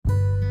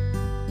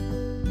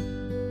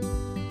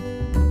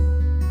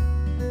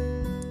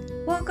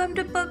Welcome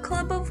to Book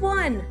Club of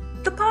One,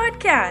 the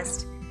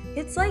podcast.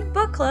 It's like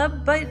book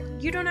club, but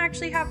you don't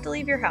actually have to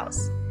leave your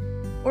house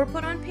or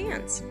put on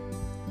pants.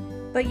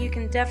 But you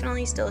can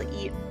definitely still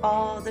eat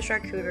all the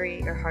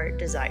charcuterie your heart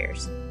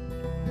desires.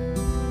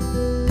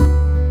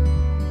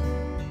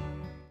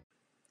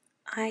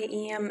 I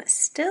am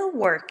still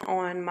working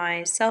on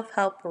my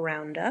self-help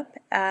roundup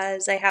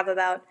as I have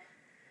about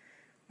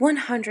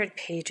 100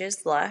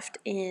 pages left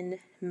in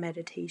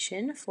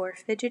Meditation for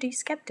Fidgety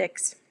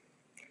Skeptics.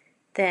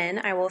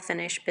 Then I will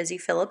finish Busy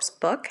Philip's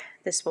book,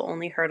 This Will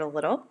Only Hurt a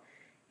Little,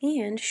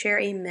 and share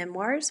a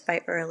Memoirs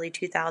by Early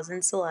 2000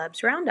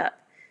 Celebs roundup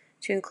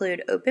to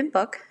include Open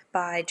Book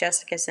by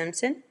Jessica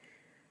Simpson,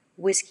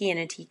 Whiskey in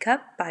a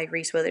Teacup by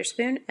Reese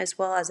Witherspoon, as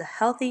well as a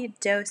healthy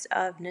dose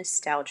of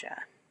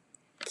nostalgia.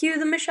 Cue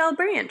the Michelle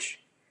Branch.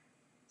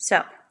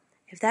 So,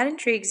 if that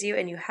intrigues you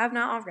and you have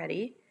not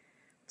already,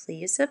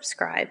 please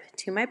subscribe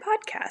to my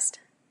podcast.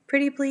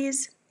 Pretty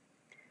please.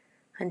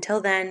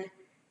 Until then,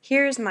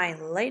 here's my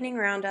lightning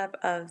roundup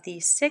of the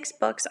 6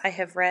 books I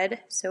have read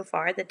so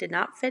far that did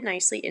not fit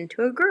nicely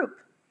into a group.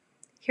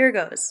 Here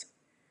goes.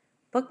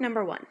 Book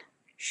number 1,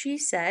 She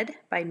Said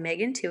by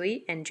Meghan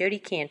Twohey and Jodi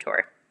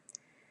Cantor.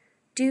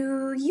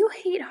 Do you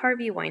hate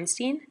Harvey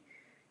Weinstein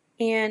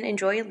and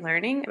enjoy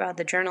learning about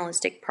the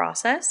journalistic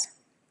process?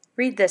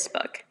 Read this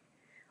book.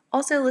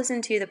 Also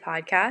listen to the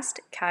podcast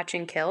Catch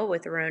and Kill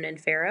with Ronan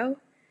Farrow.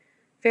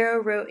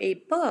 Farrow wrote a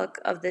book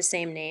of the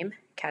same name,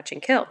 Catch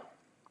and Kill.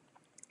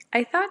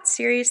 I thought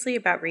seriously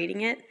about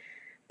reading it,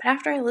 but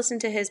after I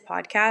listened to his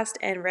podcast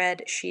and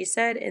read She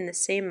Said in the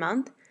same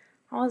month,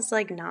 I was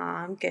like,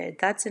 nah, I'm good.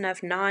 That's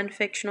enough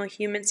non-fictional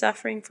human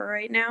suffering for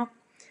right now.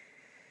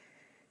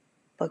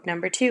 Book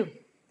number 2,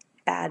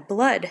 Bad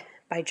Blood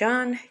by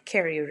John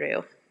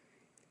Carreyrou.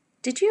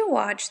 Did you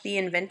watch The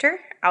Inventor,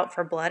 Out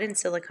for Blood in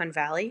Silicon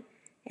Valley,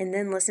 and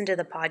then listen to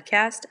the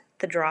podcast,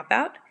 The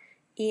Dropout,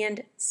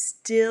 and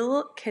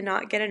still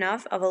cannot get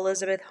enough of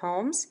Elizabeth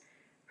Holmes,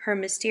 her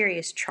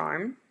mysterious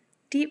charm,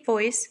 deep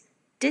voice,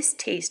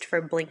 distaste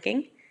for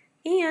blinking,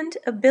 and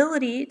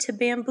ability to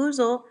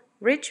bamboozle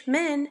rich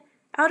men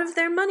out of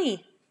their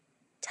money?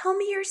 Tell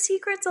me your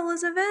secrets,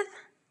 Elizabeth.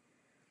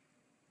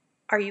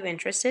 Are you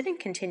interested in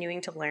continuing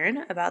to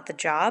learn about the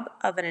job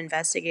of an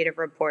investigative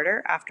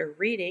reporter after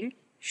reading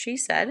She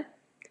Said?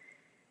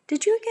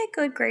 Did you get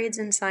good grades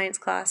in science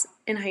class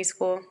in high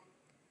school?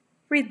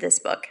 Read this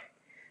book.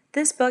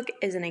 This book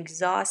is an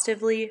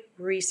exhaustively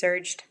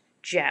researched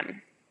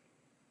gem.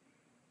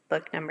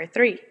 Book number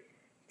 3,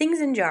 Things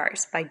in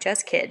Jars by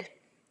Jess Kidd.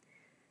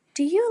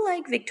 Do you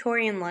like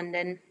Victorian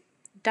London?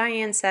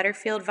 Diane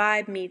Satterfield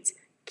vibe meets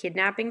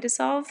kidnapping to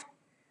solve?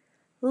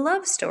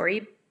 Love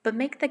story, but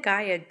make the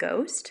guy a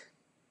ghost?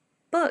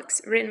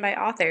 Books written by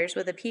authors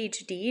with a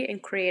PhD in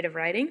creative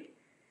writing?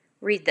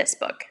 Read this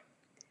book.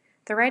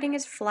 The writing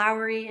is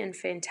flowery and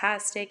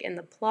fantastic, and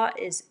the plot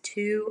is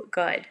too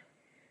good.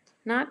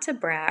 Not to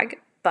brag,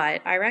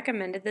 but I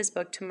recommended this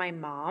book to my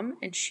mom,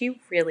 and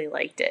she really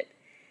liked it.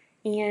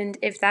 And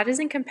if that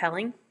isn't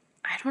compelling,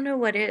 I don't know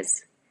what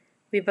is.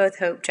 We both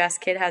hope Jess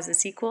Kidd has a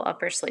sequel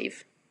up her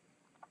sleeve.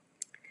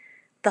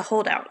 The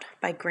Holdout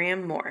by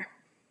Graham Moore.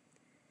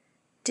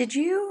 Did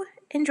you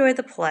enjoy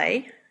the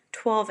play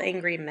 12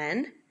 Angry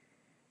Men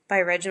by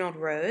Reginald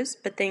Rose,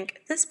 but think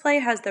this play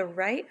has the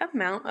right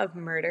amount of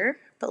murder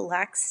but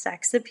lacks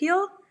sex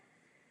appeal?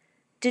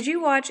 Did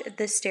you watch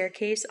The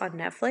Staircase on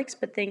Netflix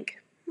but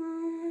think,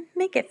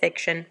 make it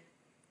fiction?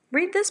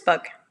 Read this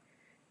book.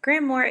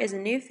 Graham Moore is a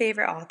new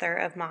favorite author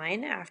of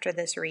mine after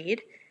this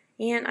read,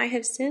 and I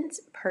have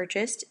since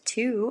purchased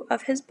 2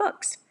 of his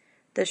books,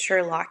 The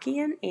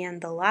Sherlockian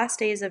and The Last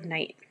Days of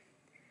Night.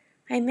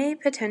 I may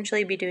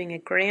potentially be doing a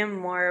Graham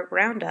Moore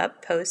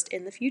roundup post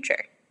in the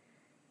future.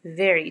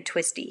 Very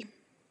twisty.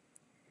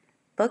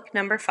 Book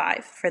number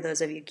 5, for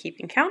those of you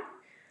keeping count,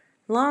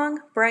 Long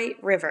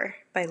Bright River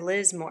by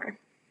Liz Moore.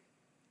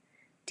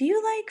 Do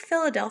you like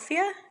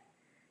Philadelphia?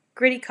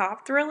 Gritty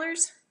cop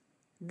thrillers?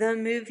 The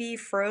movie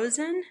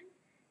Frozen?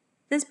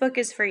 This book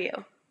is for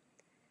you.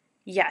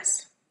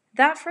 Yes,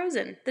 that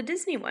Frozen, the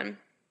Disney one.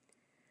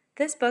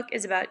 This book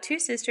is about 2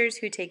 sisters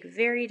who take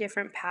very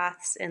different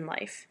paths in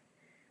life.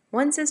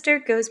 One sister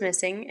goes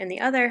missing and the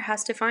other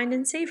has to find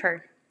and save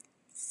her.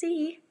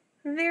 See,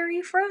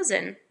 very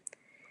Frozen.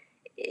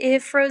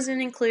 If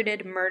Frozen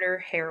included murder,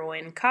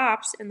 heroine,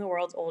 cops in the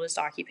world's oldest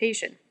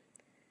occupation.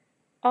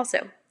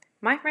 Also,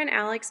 my friend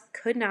Alex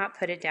could not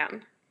put it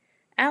down.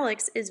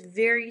 Alex is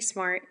very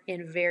smart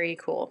and very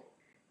cool.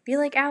 Be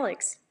like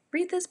Alex.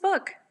 Read this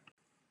book.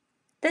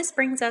 This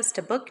brings us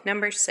to book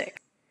number 6,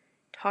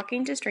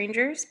 Talking to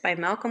Strangers by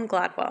Malcom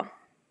Gladwell.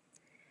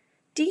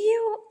 Do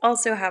you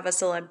also have a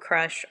celeb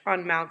crush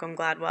on Malcolm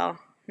Gladwell?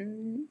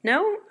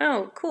 No?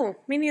 Oh, cool.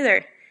 Me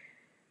neither.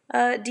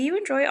 Do you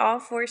enjoy all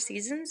 4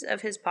 seasons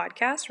of his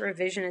podcast,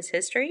 Revisionist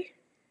History?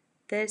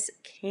 This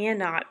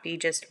cannot be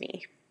just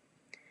me.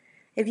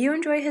 If you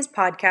enjoy his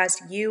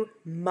podcast, you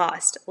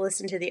must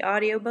listen to the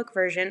audiobook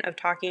version of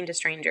Talking to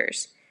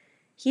Strangers.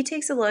 He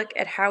takes a look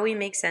at how we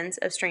make sense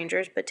of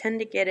strangers but tend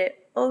to get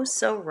it oh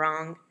so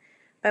wrong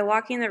by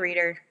walking the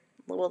reader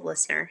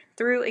listener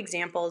through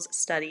examples,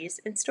 studies,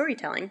 and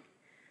storytelling.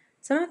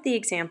 Some of the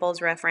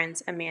examples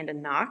reference Amanda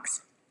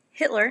Knox,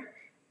 Hitler,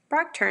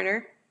 Brock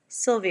Turner,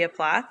 Sylvia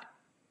Plath,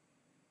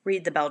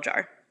 Read the Bell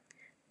Jar,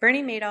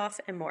 Bernie Madoff,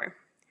 and more.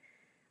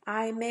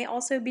 I may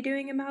also be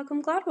doing a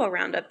Malcolm Gladwell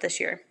roundup this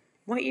year.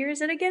 What year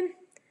is it again?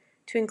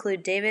 To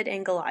include David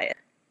and Goliath.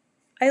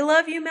 I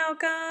love you,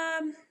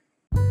 Malcolm!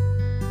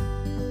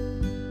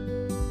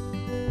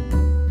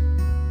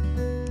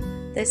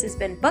 This has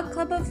been Book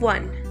Club of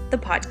One, the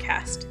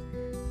podcast.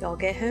 Y'all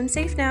get home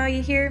safe now,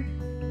 you hear?